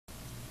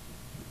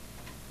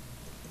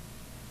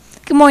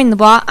Good morning,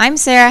 LeBois. I'm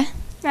Sarah.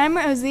 I'm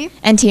Rosie.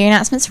 And here are your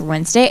announcements for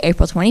Wednesday,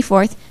 April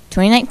 24th,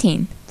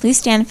 2019. Please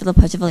stand for the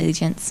Pledge of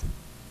Allegiance.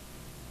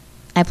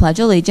 I pledge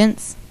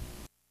allegiance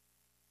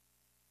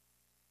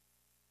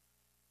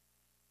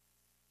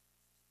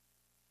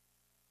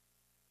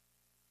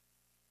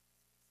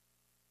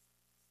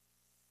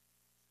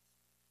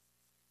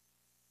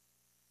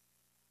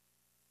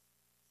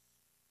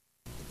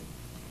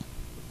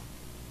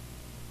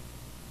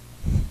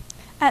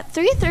At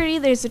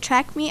 3:30, there's a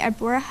track meet at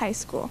Bora High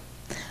School.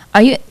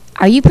 Are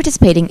you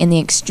participating in the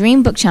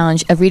Extreme Book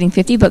Challenge of reading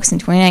 50 books in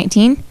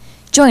 2019?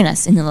 Join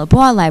us in the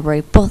LeBois Library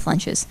both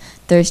lunches,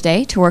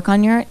 Thursday, to work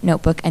on your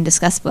notebook and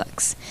discuss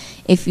books.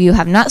 If you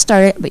have not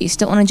started but you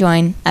still want to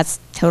join, that's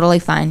totally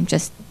fine.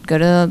 Just go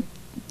to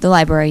the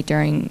library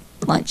during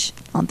lunch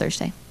on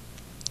Thursday.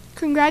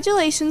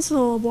 Congratulations to the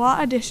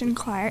LeBois Audition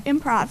Choir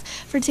Improv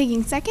for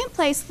taking second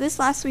place this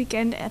last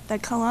weekend at the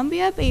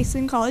Columbia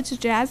Basin College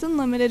Jazz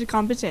Unlimited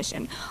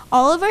competition.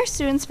 All of our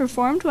students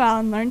performed well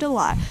and learned a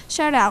lot.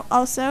 Shout out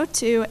also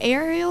to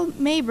Ariel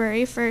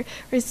Maybury for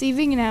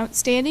receiving an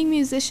Outstanding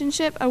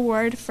Musicianship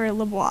Award for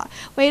LeBois.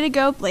 Way to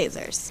go,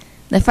 Blazers.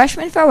 The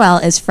freshman farewell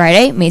is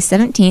Friday, May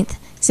 17th,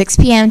 6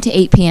 p.m. to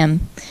 8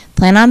 p.m.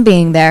 Plan on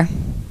being there.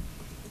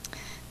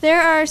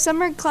 There are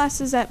summer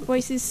classes at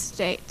Boise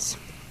State.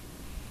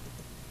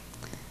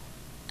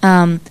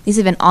 These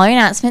have been all your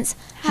announcements.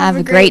 Have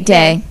a great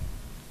day.